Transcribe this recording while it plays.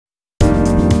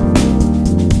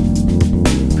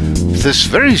This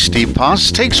very steep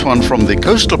pass takes one from the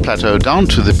coastal plateau down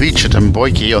to the beach at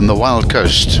Mbotyi on the Wild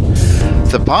Coast.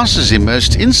 The pass is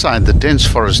immersed inside the dense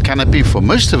forest canopy for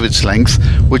most of its length,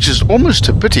 which is almost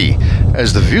a pity,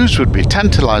 as the views would be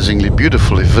tantalizingly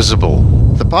beautiful if visible.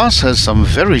 The pass has some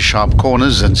very sharp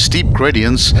corners and steep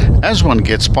gradients as one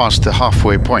gets past the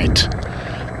halfway point.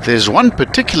 There's one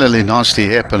particularly nasty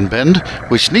hairpin bend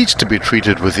which needs to be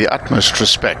treated with the utmost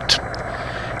respect.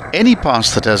 Any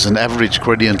pass that has an average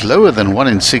gradient lower than 1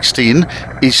 in 16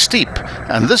 is steep,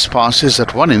 and this pass is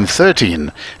at 1 in 13,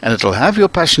 and it'll have your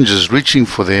passengers reaching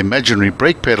for their imaginary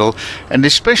brake pedal, and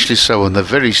especially so on the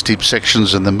very steep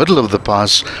sections in the middle of the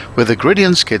pass where the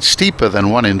gradients get steeper than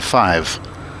 1 in 5.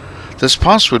 This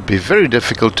pass would be very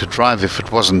difficult to drive if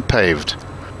it wasn't paved.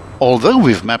 Although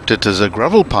we've mapped it as a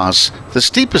gravel pass, the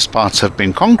steepest parts have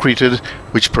been concreted,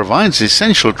 which provides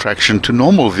essential traction to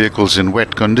normal vehicles in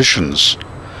wet conditions.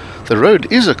 The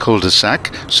road is a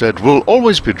cul-de-sac, so it will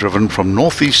always be driven from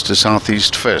northeast to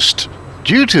southeast first.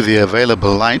 Due to the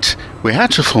available light, we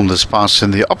had to film this pass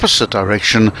in the opposite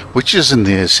direction, which is in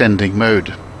the ascending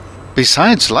mode.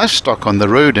 Besides livestock on the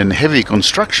road and heavy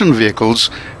construction vehicles,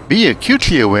 be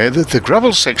acutely aware that the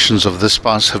gravel sections of this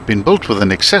pass have been built with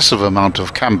an excessive amount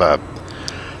of camber.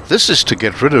 This is to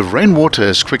get rid of rainwater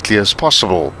as quickly as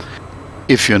possible.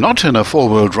 If you're not in a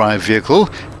four-wheel drive vehicle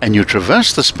and you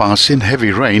traverse this pass in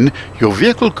heavy rain, your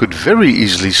vehicle could very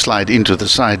easily slide into the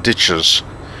side ditches.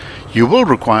 You will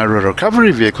require a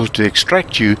recovery vehicle to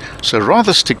extract you, so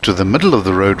rather stick to the middle of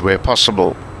the road where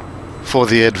possible. For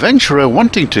the adventurer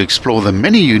wanting to explore the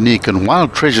many unique and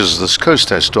wild treasures this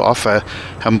coast has to offer,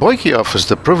 Mbotyi offers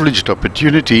the privileged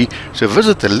opportunity to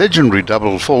visit the legendary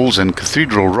Double Falls and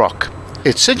Cathedral Rock.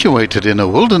 It's situated in a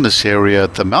wilderness area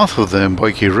at the mouth of the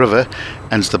Mbotyi River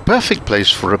and is the perfect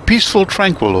place for a peaceful,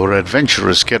 tranquil or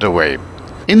adventurous getaway.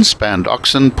 Inspanned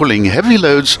oxen pulling heavy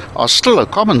loads are still a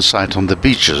common sight on the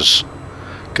beaches.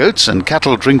 Goats and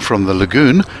cattle drink from the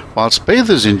lagoon, whilst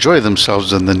bathers enjoy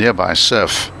themselves in the nearby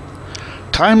surf.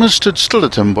 Time has stood still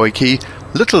at Mbotyi.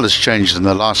 Little has changed in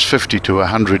the last 50 to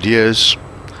 100 years.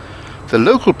 The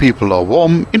local people are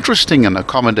warm, interesting and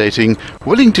accommodating,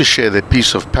 willing to share their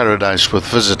piece of paradise with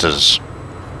visitors.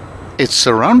 It's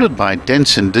surrounded by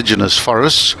dense indigenous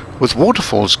forests, with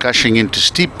waterfalls gushing into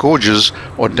steep gorges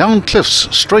or down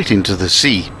cliffs straight into the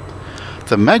sea.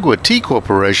 The Magwa Tea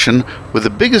Corporation, with the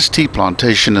biggest tea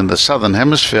plantation in the southern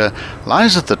hemisphere,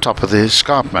 lies at the top of the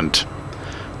escarpment.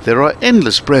 There are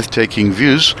endless breathtaking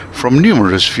views from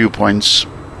numerous viewpoints.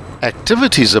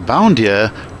 Activities abound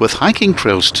here, with hiking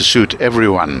trails to suit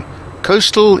everyone.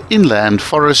 Coastal, inland,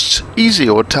 forests, easy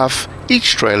or tough,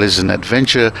 each trail is an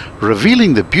adventure,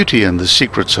 revealing the beauty and the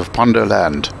secrets of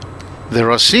Pondoland.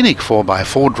 There are scenic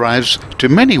 4x4 drives to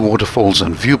many waterfalls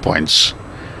and viewpoints.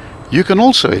 You can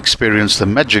also experience the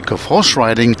magic of horse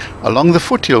riding along the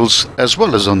foothills as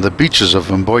well as on the beaches of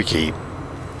Mbotyi.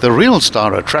 The real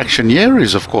star attraction here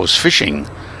is of course fishing.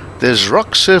 There's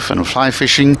rock, surf and fly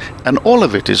fishing, and all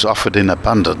of it is offered in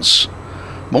abundance.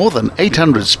 More than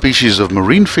 800 species of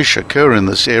marine fish occur in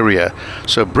this area,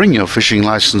 so bring your fishing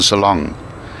license along.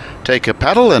 Take a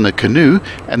paddle and a canoe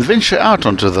and venture out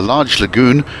onto the large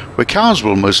lagoon where cows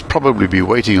will most probably be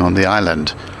waiting on the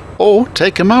island. Or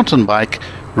take a mountain bike,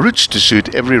 routes to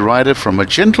suit every rider from a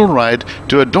gentle ride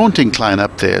to a daunting climb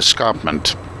up the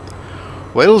escarpment.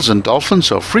 Whales and dolphins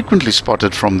are frequently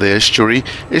spotted from the estuary,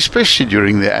 especially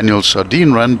during the annual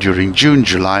sardine run during June,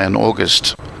 July and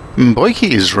August.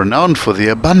 Mbotyi is renowned for the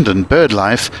abundant bird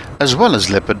life as well as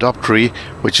lepidoptery,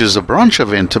 which is a branch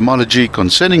of entomology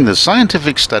concerning the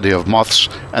scientific study of moths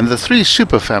and the 3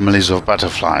 superfamilies of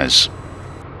butterflies.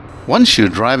 Once you're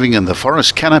driving in the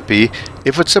forest canopy,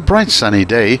 if it's a bright sunny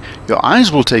day, your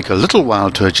eyes will take a little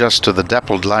while to adjust to the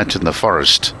dappled light in the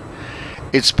forest.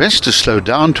 It's best to slow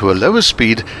down to a lower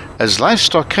speed, as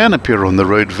livestock can appear on the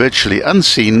road virtually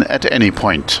unseen at any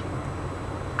point.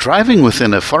 Driving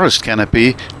within a forest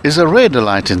canopy is a rare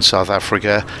delight in South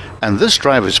Africa, and this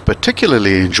drive is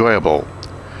particularly enjoyable.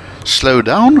 Slow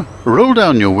down, roll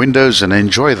down your windows and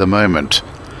enjoy the moment.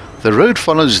 The road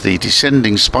follows the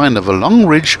descending spine of a long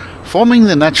ridge, forming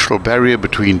the natural barrier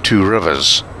between 2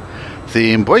 rivers.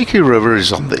 The Mbotyi River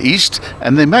is on the east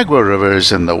and the Magwa River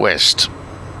is in the west.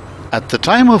 At the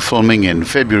time of filming in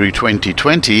February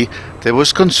 2020, there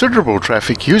was considerable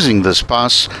traffic using this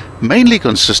pass, mainly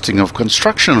consisting of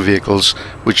construction vehicles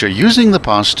which are using the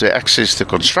pass to access the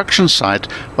construction site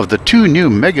of the 2 new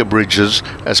mega bridges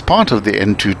as part of the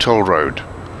N2 toll road.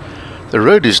 The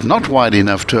road is not wide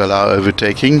enough to allow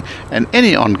overtaking, and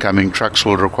any oncoming trucks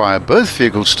will require both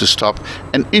vehicles to stop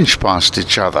and inch past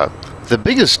each other. The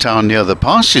biggest town near the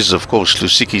pass is of course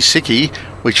Lusiki,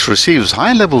 which receives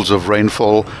high levels of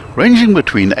rainfall ranging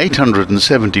between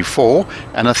 874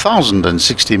 and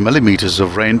 1060 millimeters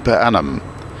of rain per annum.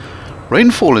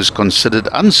 Rainfall is considered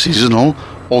unseasonal,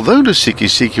 although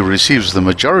Lusiki receives the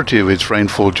majority of its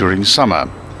rainfall during summer.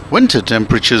 Winter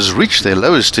temperatures reach their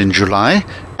lowest in July,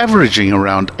 averaging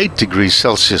around 8 degrees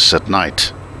Celsius at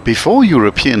night. Before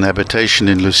European habitation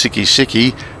in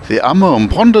Lusiki, the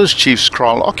Ambo-Mpondo's chief's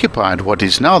kraal occupied what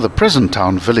is now the present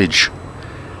town village.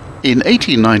 In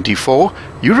 1894,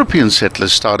 European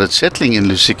settlers started settling in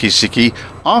Lusiki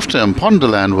after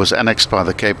Mpondoland was annexed by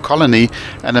the Cape Colony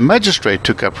and a magistrate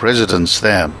took up residence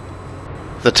there.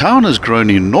 The town has grown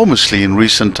enormously in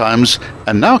recent times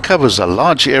and now covers a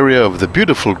large area of the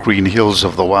beautiful green hills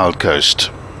of the Wild Coast.